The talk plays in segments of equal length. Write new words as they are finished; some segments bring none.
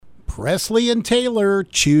Presley and Taylor,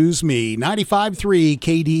 Choose Me. 95.3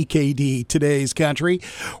 KDKD, today's country.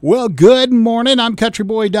 Well, good morning. I'm Country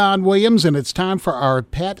Boy Don Williams, and it's time for our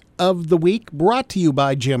Pet of the Week, brought to you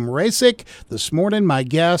by Jim Rasick. This morning, my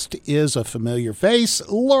guest is a familiar face,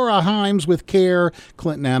 Laura Himes with CARE,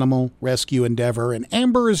 Clinton Animal Rescue Endeavor, and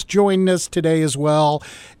Amber is joining us today as well.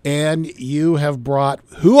 And you have brought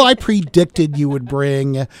who I predicted you would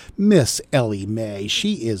bring, Miss Ellie Mae.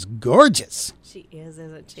 She is gorgeous. She is,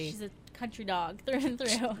 isn't she? She's a country dog through and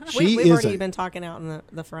through. We've already been talking out in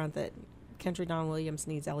the front that Country Don Williams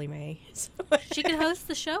needs Ellie Mae. So she could host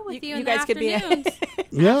the show with you in guys the afternoons.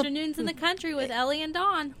 Afternoons in the country with Ellie and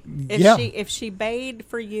Don. If she bayed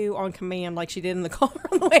for you on command like she did in the car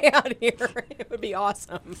on the way out here, it would be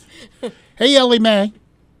awesome. Hey, Ellie Mae,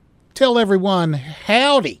 tell everyone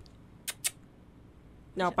howdy.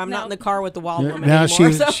 Nope, I'm not in the car with the wild woman now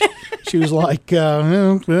anymore. She was like,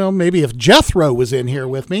 well, maybe if Jethro was in here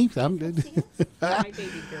with me. My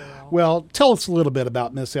baby girl. Well, tell us a little bit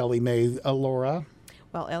about Miss Ellie Mae, Laura.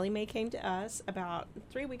 Well, Ellie Mae came to us about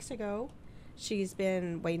 3 weeks ago. She's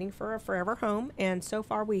been waiting for a forever home, and so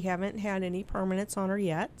far we haven't had any permanents on her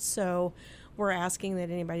yet. So we're asking that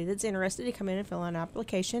anybody that's interested to come in and fill out an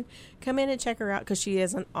application, come in and check her out because she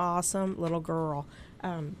is an awesome little girl.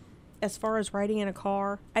 As far as riding in a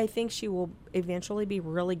car, I think she will eventually be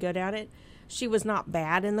really good at it. She was not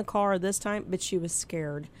bad in the car this time, but she was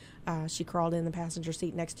scared. She crawled in the passenger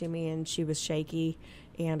seat next to me, and she was shaky,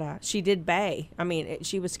 and she did bay. I mean,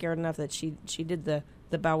 she was scared enough that she did the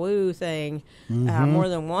bawoo thing more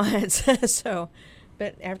than once.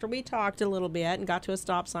 But after we talked a little bit and got to a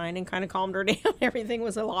stop sign and kind of calmed her down, everything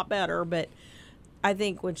was a lot better. But I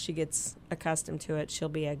think when she gets accustomed to it, she'll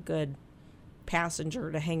be a good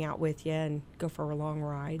passenger to hang out with you and go for long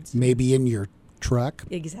rides. Maybe in your truck.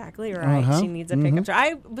 Exactly right. She needs a pickup truck.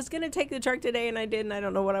 I was going to take the truck today and I didn't. I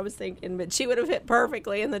don't know what I was thinking, but she would have fit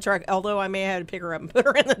perfectly in the truck, although I may have had to pick her up and put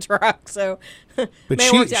her in the truck. So but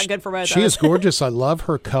it worked out good for both of us. She is gorgeous. I love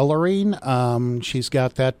her coloring. She's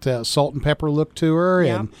got that salt and pepper look to her.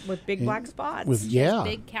 Yeah, with big black spots.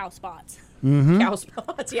 Big cow spots. Cow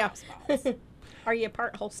spots, yeah. Are you a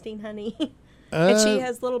part Holstein, honey? And she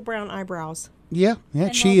has little brown eyebrows. Yeah.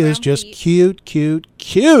 And She is just feet.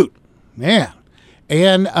 cute. Man.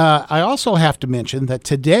 And I also have to mention that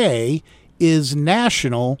today is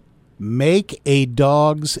National Make a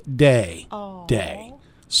Dog's Day.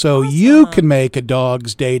 So awesome. you can make a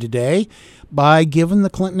dog's day today by giving the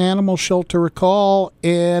Clinton Animal Shelter a call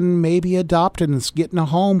and maybe adopting and getting a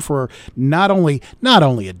home for not only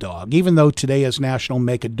a dog. Even though today is National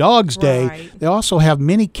Make a Dog's Day, they also have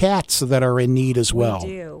many cats that are in need as well.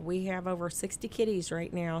 We do. We have over 60 kitties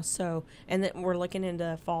right now. So, and then we're looking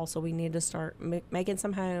into fall, so we need to start making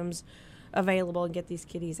some homes available and get these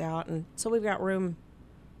kitties out. And so we've got room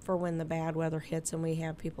for when the bad weather hits and we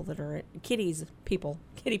have people that are kitty people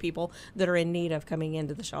that are in need of coming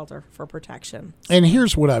into the shelter for protection. And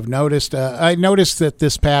here's what I've noticed. I noticed that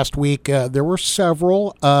this past week there were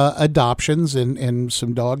several adoptions and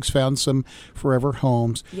some dogs found some forever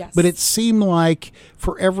homes. Yes. But it seemed like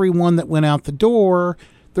for every one that went out the door,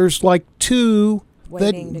 there's like two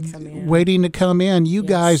waiting to come in. You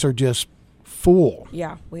guys are just full.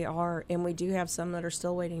 Yeah, we are. And we do have some that are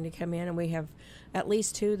still waiting to come in, and we have at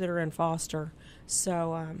least two that are in foster.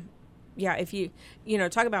 So, if you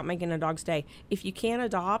talk about making a dog's day. If you can't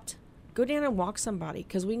adopt, go down and walk somebody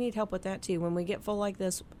because we need help with that too. When we get full like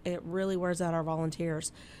this, it really wears out our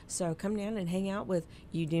volunteers. So come down and hang out with.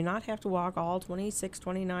 You do not have to walk all 26,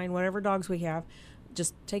 29, whatever dogs we have.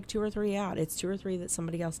 Just take 2 or 3 out. It's 2 or 3 that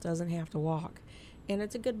somebody else doesn't have to walk. And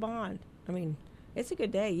it's a good bond. I mean, it's a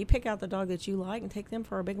good day. You pick out the dog that you like and take them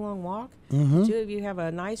for a big, long walk. The two of you have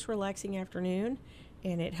a nice, relaxing afternoon,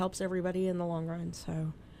 and it helps everybody in the long run.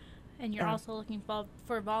 So, and you're also looking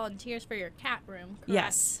for volunteers for your cat room, correct?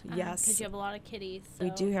 Yes. Because you have a lot of kitties. So.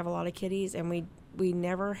 We do have a lot of kitties, and we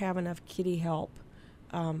never have enough kitty help.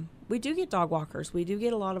 We do get dog walkers. We do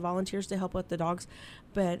get a lot of volunteers to help with the dogs.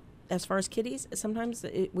 But as far as kitties, sometimes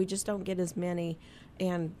we just don't get as many.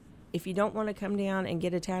 And if you don't want to come down and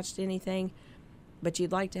get attached to anything, but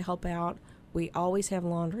you'd like to help out, we always have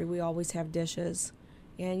laundry. We always have dishes.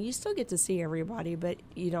 And you still get to see everybody, but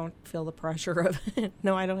you don't feel the pressure of,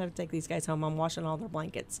 no, I don't have to take these guys home. I'm washing all their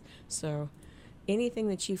blankets. So anything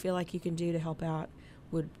that you feel like you can do to help out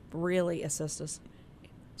would really assist us.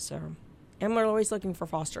 So, and we're always looking for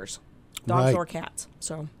fosters. dogs Right. or cats.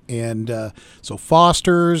 So And so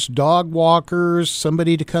fosters, dog walkers,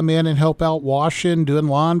 somebody to come in and help out washing, doing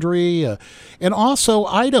laundry, and also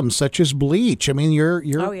items such as bleach. I mean,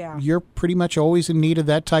 Oh, yeah. you're pretty much always in need of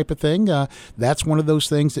that type of thing. That's one of those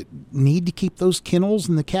things that need to keep those kennels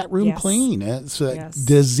and the cat room Yes. clean. It's Yes.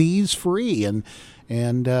 disease free, and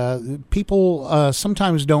people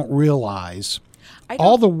sometimes don't realize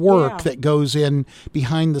all the work yeah. that goes in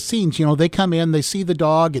behind the scenes. You know, they come in, they see the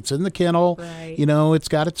dog, it's in the kennel, Right. you know, it's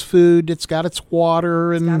got its food, it's got its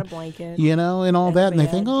water, and got a blanket, you know, and all and that, a and they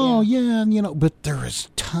bed, think, oh yeah. yeah, and, you know, but there is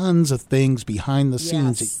tons of things behind the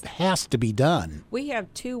scenes Yes. that has to be done. We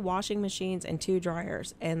have 2 washing machines and 2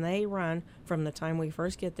 dryers, and they run from the time we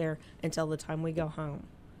first get there until the time we go home.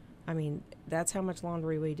 I mean, that's how much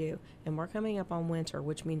laundry we do. And we're coming up on winter,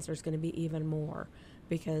 which means there's going to be even more.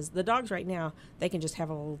 Because the dogs right now, they can just have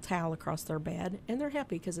a little towel across their bed, and they're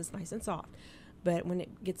happy because it's nice and soft. But when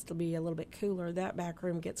it gets to be a little bit cooler, that back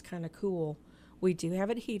room gets kind of cool. We do have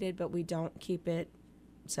it heated, but we don't keep it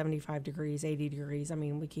 75 degrees, 80 degrees. I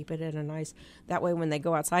mean, we keep it at a nice, that way when they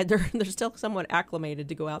go outside, they're still somewhat acclimated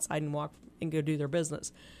to go outside and walk and go do their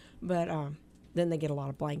business. But then they get a lot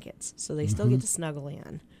of blankets, so they still get to snuggle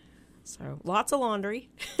in. So lots of laundry.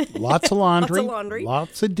 Lots of laundry, Lots of laundry.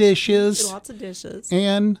 lots of dishes, Lots of dishes.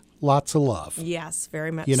 and lots of love. Yes, very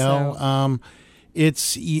much You know, so.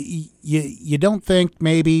 it's you don't think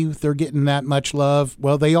maybe they're getting that much love.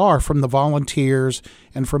 Well, they are from the volunteers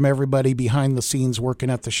and from everybody behind the scenes working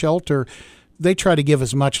at the shelter. They try to give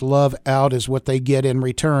as much love out as what they get in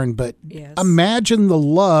return. But Yes. imagine the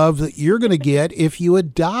love that you're going to get if you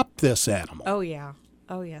adopt this animal. Oh, yeah.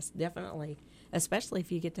 Oh, yes, definitely. Especially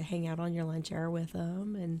if you get to hang out on your lunch hour with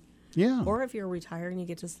them, and Yeah. or if you're retired and you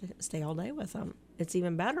get to stay all day with them. It's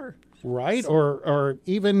even better. Right? Or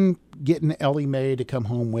even getting Ellie Mae to come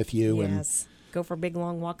home with you. Yes. Go for big,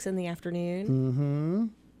 long walks in the afternoon. Mm-hmm.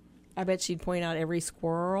 I bet she'd point out every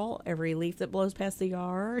squirrel, every leaf that blows past the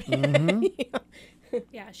yard. Mm-hmm.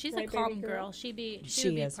 Yeah, she's Right, a calm baby girl? girl. She She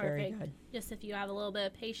would be is very perfect. good. Just if you have a little bit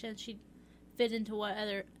of patience, she'd fit into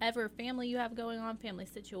whatever family you have going on, family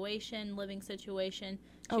situation, living situation.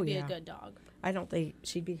 She'd Oh, be yeah. a good dog. I don't think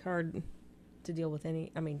she'd be hard to deal with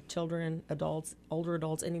children, adults, older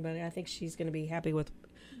adults, anybody. I think she's going to be happy with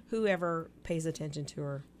whoever pays attention to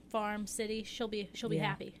her. Farm, city, she'll be Yeah.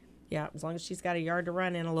 happy. Yeah, as long as she's got a yard to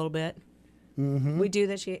run in a little bit. Mm-hmm. We do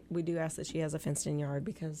ask that she has a fenced-in yard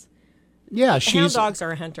because Yeah, hound she's dogs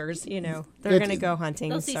are hunters. You know, they're It's- going to go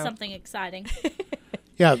hunting. They'll see so something exciting.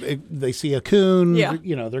 yeah. They see a coon. Yeah.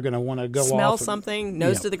 You know, they're going to want to go smell off and- something,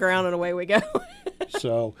 nose yeah. to the ground, and away we go.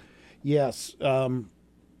 So, yes, and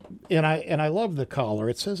I love the collar.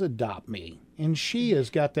 It says "Adopt Me," and she has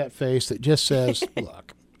got that face that just says,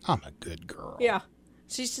 "Look, I'm a good girl." Yeah.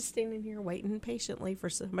 She's just standing here waiting patiently for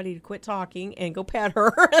somebody to quit talking and go pet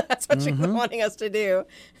her. That's what she's wanting us to do.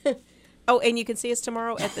 Oh, and you can see us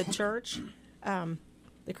tomorrow at the church. The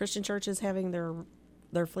Christian church is having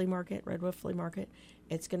their flea market, Red Wolf Flea Market.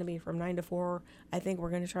 It's going to be from 9 to 4. I think we're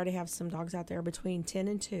going to try to have some dogs out there between 10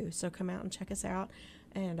 and 2. So come out and check us out.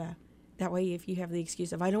 And that way, if you have the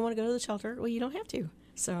excuse of, I don't want to go to the shelter, well, you don't have to.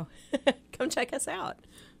 So come check us out.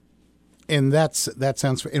 And that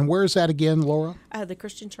sounds. And where is that again, Laura? The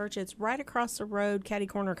Christian church, it's right across the road, catty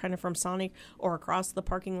corner, kind of from Sonic, or across the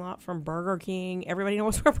parking lot from Burger King. Everybody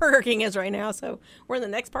knows where Burger King is right now, so we're in the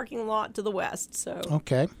next parking lot to the west. So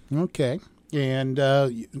Okay. And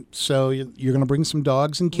so you're going to bring some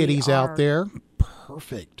dogs and kitties are. out there.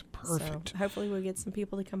 Perfect. So hopefully we'll get some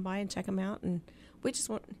people to come by and check them out, and we just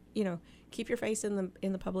want keep your face in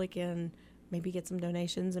the public and maybe get some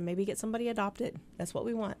donations and maybe get somebody adopted. That's what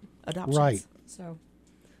we want, adoptions. Right. So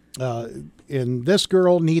And this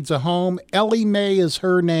girl needs a home. Ellie Mae is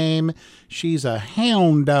her name. She's a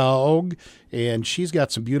hound dog, and she's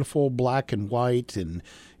got some beautiful black and white and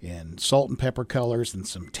salt and pepper colors and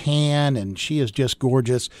some tan, and she is just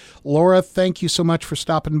gorgeous. Laura, thank you so much for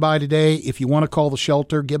stopping by today. If you want to call the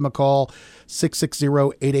shelter, give them a call,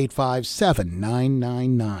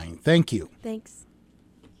 660-885-7999. Thank you. thanks.